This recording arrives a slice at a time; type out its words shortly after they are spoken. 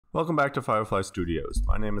Welcome back to Firefly Studios.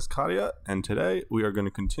 My name is Kadia, and today we are going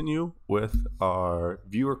to continue with our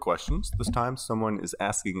viewer questions. This time someone is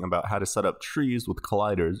asking about how to set up trees with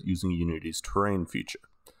colliders using Unity's terrain feature.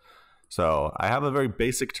 So I have a very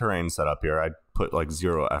basic terrain set up here. I put like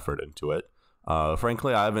zero effort into it.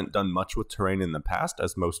 Frankly, I haven't done much with terrain in the past,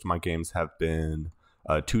 as most of my games have been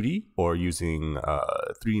 2D or using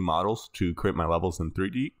 3D models to create my levels in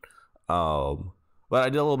 3D. But I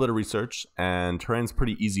did a little bit of research, and terrain's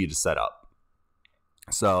pretty easy to set up.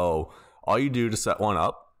 So all you do to set one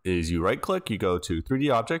up is you right click, you go to 3D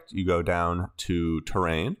object, you go down to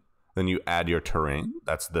terrain, then you add your terrain.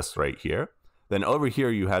 That's this right here. Then over here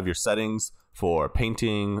you have your settings for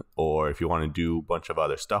painting, or if you want to do a bunch of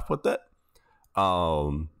other stuff with it.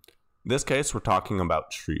 In this case, we're talking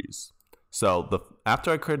about trees. So after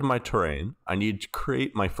I created my terrain, I need to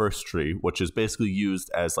create my first tree, which is basically used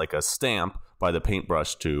as like a stamp by the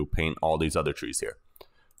paintbrush to paint all these other trees here.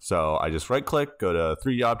 So I just right click, go to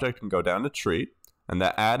 3D object and go down to tree, and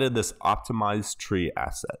that added this optimized tree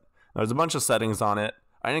asset. There's a bunch of settings on it.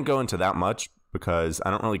 I didn't go into that much because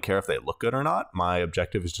I don't really care if they look good or not. My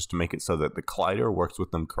objective is just to make it so that the collider works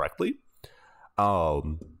with them correctly. But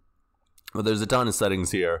there's a ton of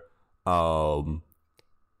settings here.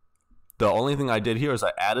 The only thing I did here is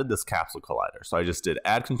I added this capsule collider. So I just did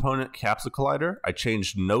add component capsule collider. I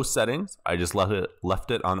changed no settings. I just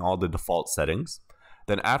left it on all the default settings.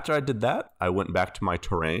 Then after I did that, I went back to my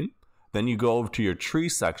terrain. Then you go over to your tree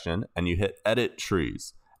section and you hit edit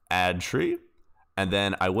trees, add tree. And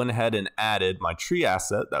then I went ahead and added my tree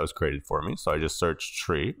asset that was created for me. So I just searched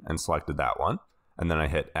tree and selected that one. And then I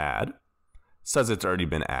hit add. It says it's already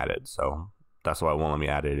been added. So that's why it won't let me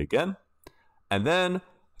add it again. And then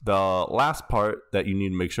the last part that you need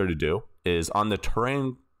to make sure to do is on the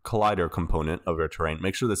terrain collider component of your terrain,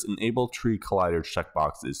 make sure this enable tree collider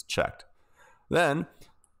checkbox is checked. Then,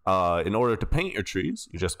 in order to paint your trees,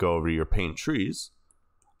 you just go over to your paint trees.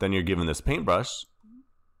 Then you're given this paintbrush.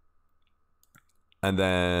 And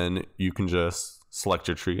then you can just select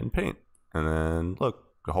your tree and paint. And then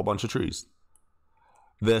look, a whole bunch of trees.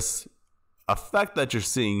 This effect that you're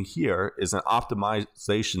seeing here is an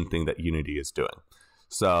optimization thing that Unity is doing.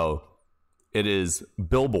 So it is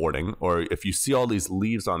billboarding, or if you see all these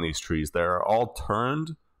leaves on these trees, they're all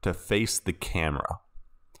turned to face the camera.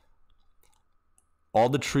 All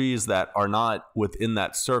the trees that are not within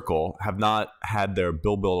that circle have not had their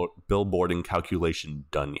billboarding calculation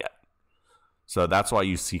done yet. So that's why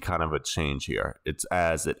you see kind of a change here. It's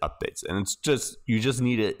as it updates. And it's just, you just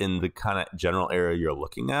need it in the kind of general area you're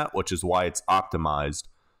looking at, which is why it's optimized.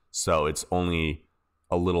 So it's only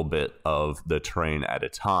a little bit of the terrain at a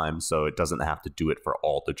time, so it doesn't have to do it for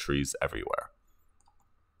all the trees everywhere.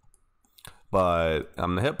 But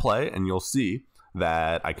I'm gonna hit play and you'll see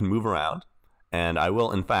that I can move around, and I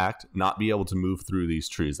will in fact not be able to move through these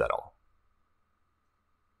trees at all.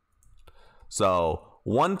 So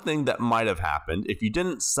one thing that might have happened, if you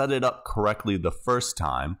didn't set it up correctly the first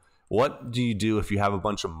time, what do you do if you have a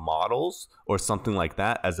bunch of models or something like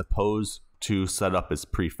that as opposed to set up as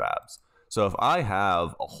prefabs? So if I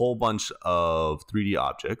have a whole bunch of 3D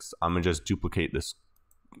objects, I'm going to just duplicate this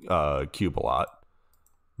cube a lot.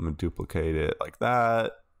 I'm going to duplicate it like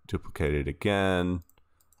that, duplicate it again.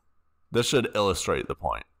 This should illustrate the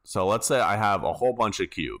point. So let's say I have a whole bunch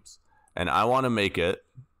of cubes, and I want to make it,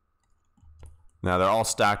 now they're all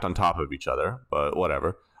stacked on top of each other, but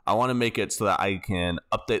whatever. I want to make it so that I can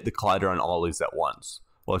update the collider on all these at once.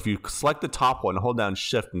 Well, if you select the top one, hold down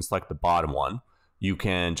shift and select the bottom one, you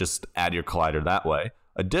can just add your collider that way.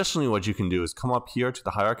 Additionally, what you can do is come up here to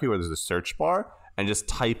the hierarchy where there's a search bar and just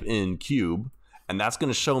type in cube, and that's going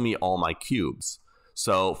to show me all my cubes.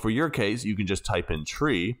 So for your case, you can just type in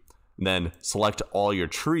tree, then select all your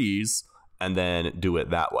trees, and then do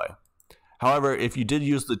it that way. However, if you did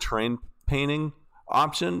use the terrain painting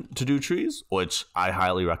option to do trees, which I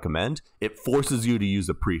highly recommend, it forces you to use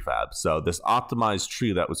a prefab. So this optimized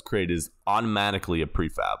tree that was created is automatically a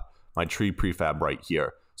prefab. My tree prefab right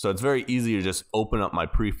here. So it's very easy to just open up my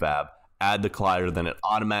prefab, add the collider, then it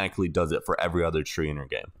automatically does it for every other tree in your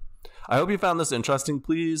game. I hope you found this interesting.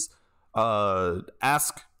 Please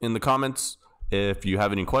ask in the comments if you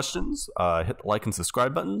have any questions. Hit the like and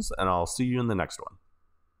subscribe buttons, and I'll see you in the next one.